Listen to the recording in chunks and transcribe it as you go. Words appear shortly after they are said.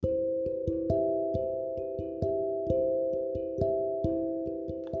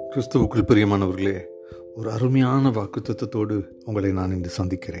கிறிஸ்துவுக்குள் பிரியமானவர்களே, ஒரு அருமையான வாக்குத்தத்தத்தோடு உங்களை நான் இன்று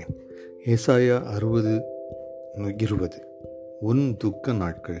சந்திக்கிறேன். ஏசாயா 60:20, உன் துக்க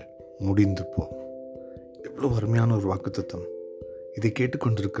நாட்கள் முடிந்து போ. எவ்வளோ அருமையான ஒரு வாக்குத்தத்தம்! இதை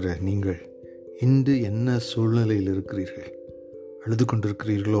கேட்டுக்கொண்டிருக்கிற நீங்கள் இன்று என்ன சூழ்நிலையில் இருக்கிறீர்கள்? அழுது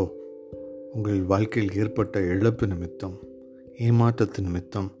கொண்டிருக்கிறீர்களோ? உங்கள் வாழ்க்கையில் ஏற்பட்ட இழப்பு நிமித்தம், ஏமாற்றத்தின்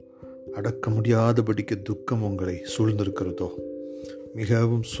நிமித்தம், அடக்க முடியாதபடிக்கு துக்கம் உங்களை சூழ்ந்திருக்கிறதோ?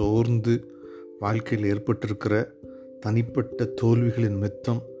 மிகவும் சோர்ந்து வாழ்க்கையில் ஏற்பட்டிருக்கிற தனிப்பட்ட தோல்விகளின்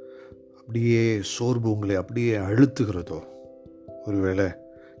நிமித்தம் அப்படியே சோர்வு உங்களை அப்படியே அழுத்துகிறதோ? ஒருவேளை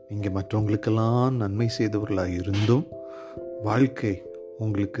நீங்கள் மற்றவங்களுக்கெல்லாம் நன்மை செய்தவர்களாக இருந்தும் வாழ்க்கை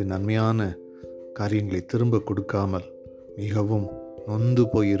உங்களுக்கு நன்மையான காரியங்களை திரும்ப கொடுக்காமல் மிகவும் நொந்து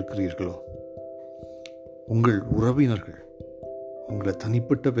போயிருக்கிறீர்களோ? உங்கள் உறவினர்கள் உங்களை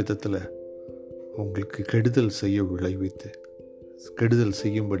தனிப்பட்ட விதத்தில் உங்களுக்கு கெடுதல்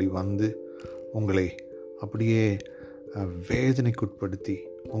செய்யும்படி வந்து உங்களை அப்படியே வேதனைக்குட்படுத்தி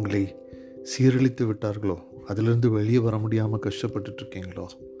உங்களை சீரழித்து விட்டார்களோ? அதிலிருந்து வெளியே வர முடியாமல் கஷ்டப்பட்டுருக்கீங்களோ?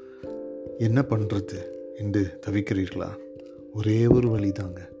 என்ன பண்ணுறது என்று தவிக்கிறீர்களா? ஒரே ஒரு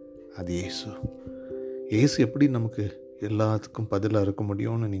வழிதாங்க, அது இயேசு எப்படி நமக்கு எல்லாத்துக்கும் பதிலாக இருக்க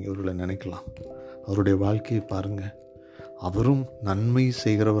முடியும்னு நீங்கள் ஒருவேளை நினைக்கலாம். அவருடைய வாழ்க்கையை பாருங்கள். அவரும் நன்மை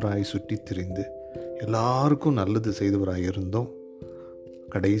செய்கிறவராய் சுற்றி திரிந்து எல்லாருக்கும் நல்லது செய்தவராய் இருந்தோம்.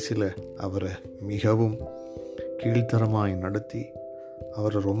 கடைசியில் அவரை மிகவும் கீழ்த்தரமாய் நடத்தி,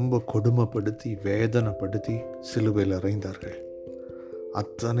 அவரை ரொம்ப கொடுமைப்படுத்தி வேதனைப்படுத்தி சிலுவையில் அறைந்தார்கள்.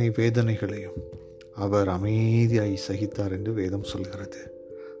 அத்தனை வேதனைகளையும் அவர் அமைதியாய் சகித்தார் என்று வேதம் சொல்கிறது.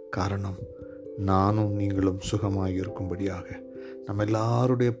 காரணம், நானும் நீங்களும் சுகமாய் இருக்கும்படியாக நம்ம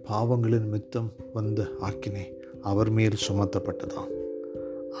எல்லாருடைய பாவங்களின் நிமித்தம் வந்த ஆக்கினை அவர் மேல் சுமத்தப்பட்டதாம்.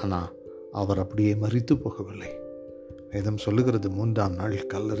 ஆனால் அவர் அப்படியே மரித்து போகவில்லை. வேதம் சொல்லுகிறது, 3ஆம் நாள்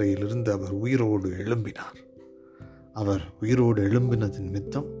கல்லறையிலிருந்து அவர் உயிரோடு எழும்பினார். அவர் உயிரோடு எழும்பினது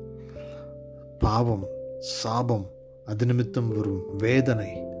நிமித்தம் பாவம், சாபம், அது நிமித்தம் வரும்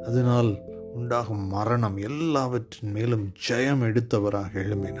வேதனை, அதனால் உண்டாகும் மரணம் எல்லாவற்றின் மேலும் ஜெயம் எடுத்தவராக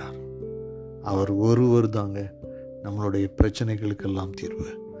எழும்பினார். அவர் ஒருவர் தாங்க நம்மளுடைய பிரச்சனைகளுக்கெல்லாம் தீர்வு.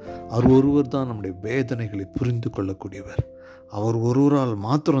 அவர் ஒருவர் தான் நம்முடைய வேதனைகளை புரிந்து கொள்ளக்கூடியவர். அவர் ஒருவரால்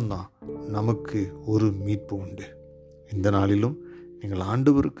மாத்திரம்தான் நமக்கு ஒரு மீட்பு உண்டு. இந்த நாளிலும் நீங்கள்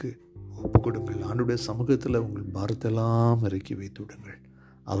ஆண்டவருக்கு ஒப்பு கொடுங்கள். ஆண்டவருடைய சமூகத்தில் உங்கள் பாரத்தெல்லாம் இறக்கி வைத்து விடுங்கள்.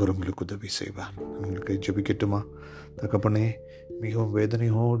 அவர் உங்களுக்கு உதவி செய்வார். உங்களுக்கு ஜெபிக்கட்டுமா? தகப்பனே, மிகவும்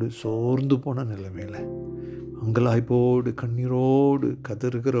வேதனையோடு சோர்ந்து போன நிலைமையில் அங்கலாய்ப்போடு கண்ணீரோடு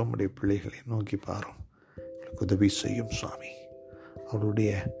கதறுகிற உம்முடைய பிள்ளைகளை நோக்கி பாரும். உங்களுக்கு உதவி செய்யும் சுவாமி.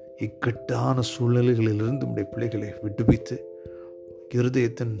 அவருடைய இக்கட்டான சூழ்நிலைகளிலிருந்து உம்முடைய பிள்ளைகளை விடுவித்து,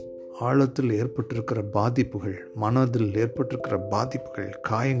 இருதயத்தின் ஆழத்தில் ஏற்பட்டிருக்கிற பாதிப்புகள், மனதில் ஏற்பட்டிருக்கிற பாதிப்புகள்,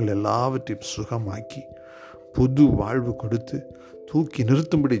 காயங்கள் எல்லாவற்றையும் சுகமாக்கி புது வாழ்வு கொடுத்து தூக்கி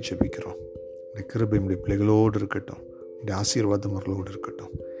நிறுத்தும்படி ஜெபிக்கிறோம். இந்த கிருபை நம்முடைய பிள்ளைகளோடு இருக்கட்டும். இந்த ஆசீர்வாதம் அவர்களோடு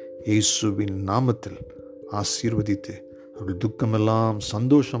இருக்கட்டும். இயேசுவின் நாமத்தில் ஆசீர்வதித்து அவர்கள் துக்கமெல்லாம்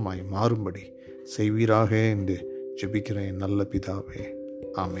சந்தோஷமாய் மாறும்படி செய்வீராக என்று ஜெபிக்கிறேன் நல்ல பிதாவே.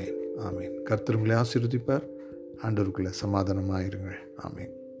 ஆமேன், ஆமேன். கர்த்தர் உங்களை ஆசீர்வதிப்பார். ஆண்டவருக்குள்ள சமாதானமாயிருங்கள்.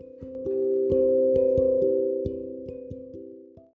 ஆமேன்.